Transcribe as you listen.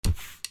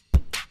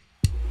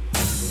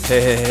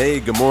Hey,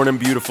 good morning,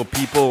 beautiful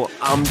people.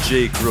 I'm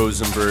Jake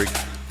Rosenberg.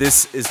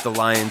 This is the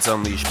Lions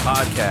Unleashed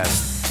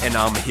podcast, and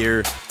I'm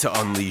here to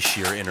unleash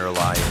your inner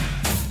lion.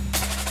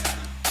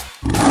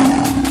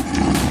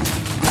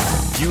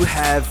 You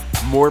have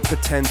more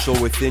potential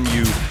within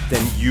you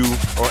than you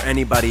or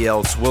anybody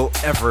else will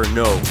ever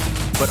know.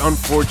 But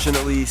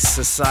unfortunately,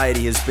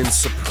 society has been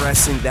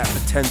suppressing that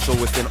potential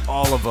within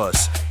all of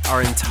us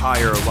our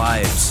entire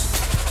lives.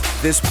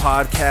 This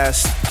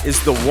podcast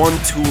is the one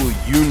tool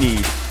you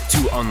need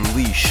to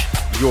unleash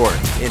your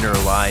inner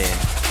lion.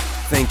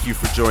 Thank you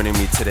for joining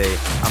me today.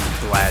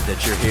 I'm glad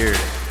that you're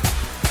here.